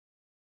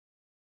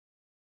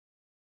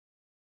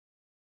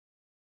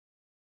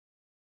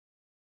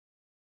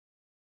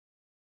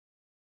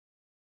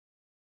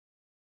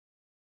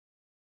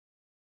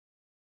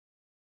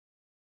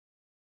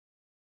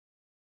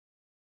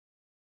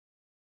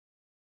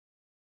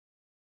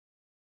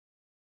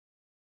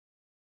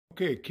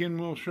Okay, Ken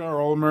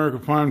Wilshire, All America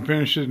Fine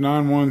Finishes,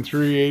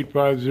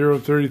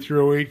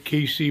 913-850-3308,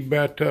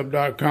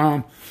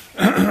 kcbathtub.com.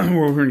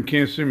 We're over in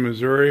Kansas City,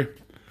 Missouri.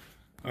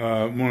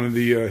 One of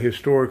the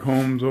historic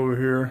homes over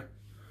here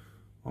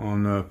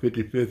on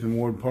 55th and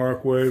Ward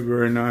Parkway.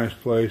 Very nice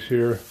place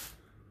here.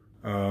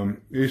 These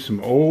are some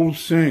old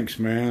sinks,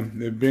 man.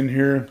 They've been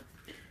here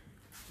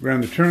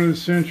around the turn of the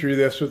century.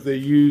 That's what they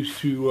used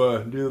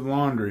to do the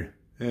laundry.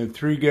 They had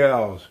 3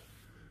 gals.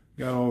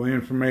 Got all the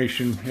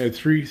information. Had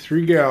three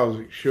gals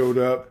that showed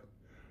up.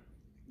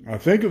 I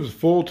think it was a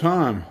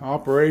full-time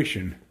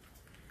operation,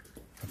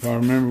 if I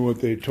remember what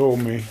they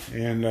told me.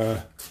 And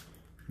they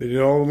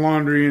did all the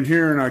laundry in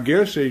here, and I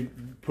guess they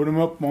put them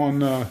up on,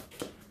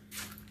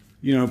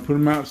 put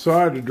them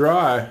outside to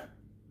dry.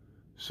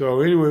 So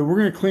anyway, we're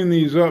going to clean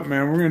these up,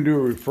 man. We're going to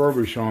do a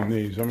refurbish on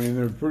these. I mean,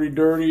 they're pretty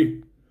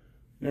dirty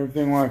and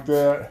everything like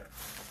that.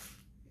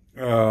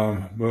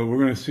 But we're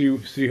going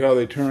to see how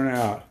they turn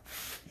out.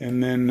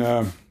 And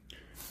then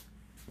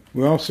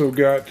we also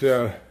got,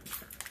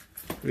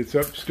 it's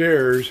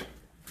upstairs.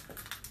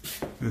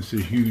 This is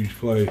a huge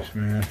place,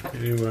 man.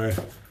 Anyway,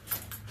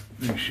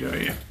 let me show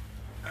you.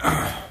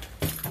 And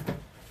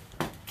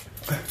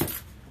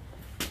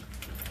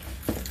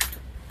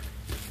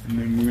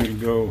then we're going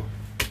to go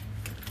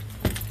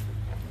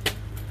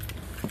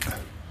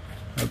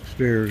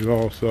upstairs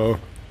also.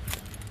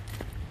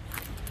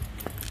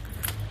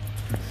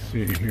 Let's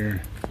see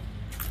here.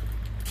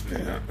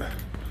 Yeah.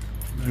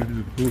 There's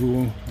the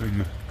pool and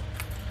the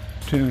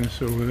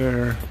tennis over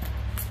there.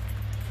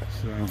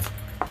 So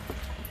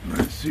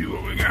let's see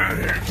what we got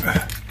here.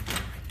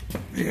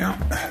 Yeah.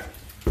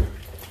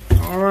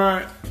 All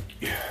right.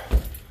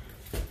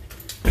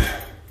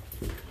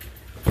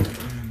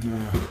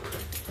 And,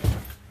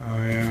 oh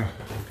yeah.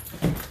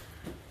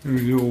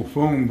 There's the old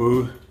phone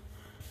booth.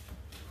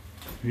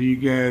 Are you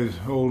guys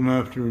old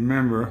enough to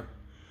remember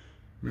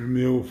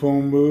the old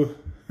phone booth?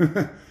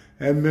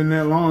 Hadn't been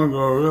that long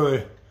ago,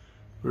 really.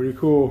 Pretty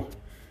cool.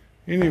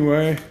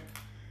 Anyway,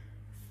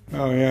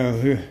 oh yeah,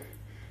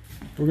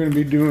 we're going to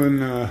be doing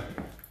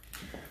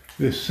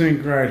this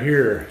sink right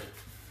here.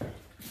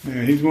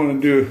 And he's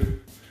going to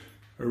do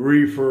a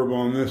refurb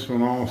on this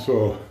one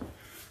also.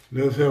 It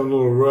does have a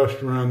little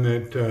rust around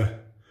that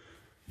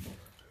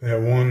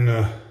one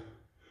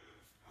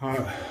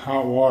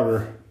hot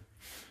water.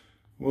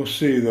 We'll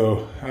see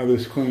though how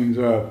this cleans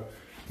up.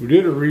 We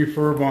did a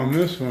refurb on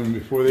this one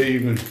before they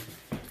even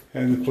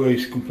had the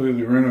place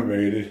completely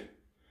renovated.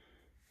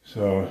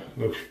 So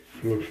looks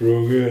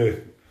real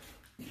good.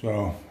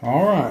 So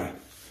all right,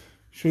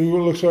 show you what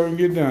it looks like when we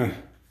get done.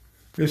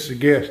 This is a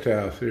guest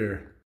house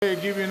here. Hey,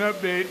 give you an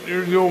update.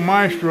 There's the old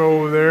maestro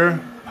over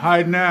there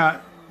hiding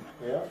out.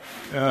 Yeah.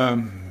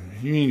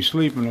 You ain't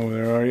sleeping over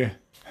there, are you?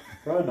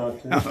 Probably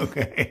not. Too.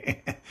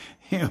 Okay.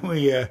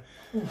 Yeah,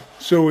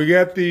 so we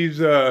got these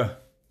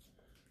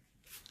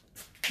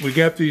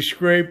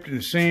scraped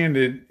and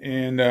sanded,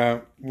 and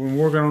we're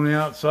working on the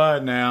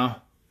outside now.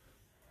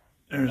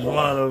 There's a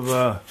lot of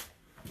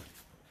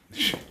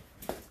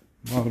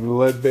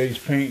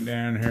lead-based paint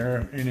down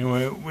here.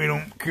 Anyway, we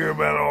don't care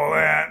about all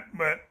that,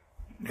 but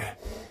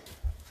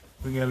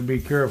we got to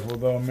be careful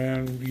though,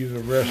 man. Use a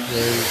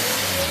respirator.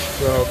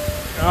 So,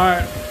 all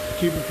right,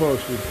 keep it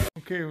posted.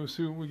 Okay, we'll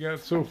see what we got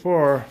so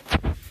far.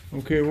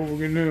 Okay, what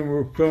we're gonna do?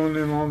 We're filling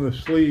in on the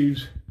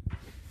sleeves,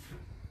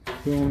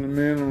 filling them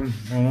in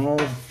on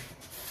all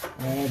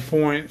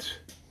points.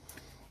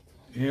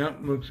 Yep,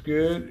 looks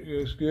good.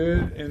 Looks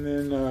good. And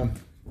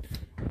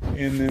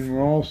then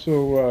we're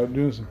also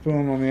doing some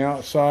filling on the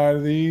outside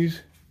of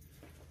these,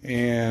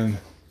 and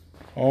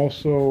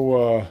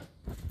also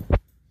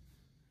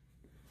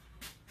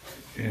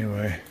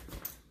anyway,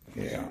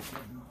 yeah.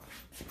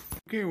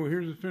 Okay, well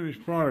here's the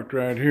finished product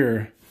right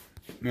here.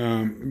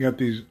 Got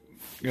this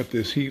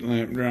heat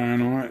lamp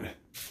drying on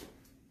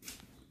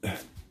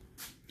it.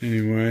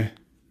 Anyway,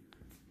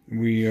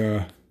 we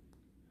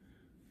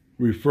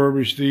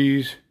refurbished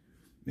these.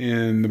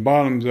 And the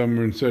bottoms of them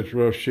are in such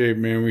rough shape,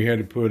 man, we had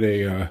to put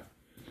a,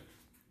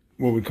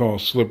 what we call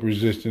slip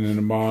resistant in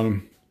the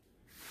bottom.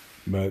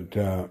 But,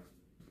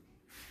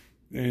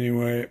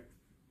 anyway,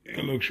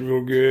 it looks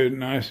real good,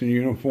 nice and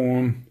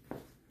uniform.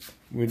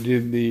 We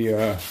did the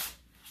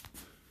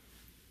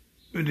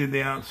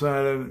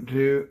outside of it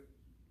too.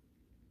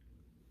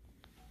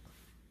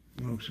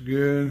 Looks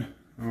good.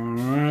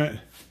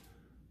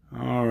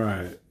 All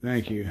right.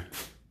 Thank you.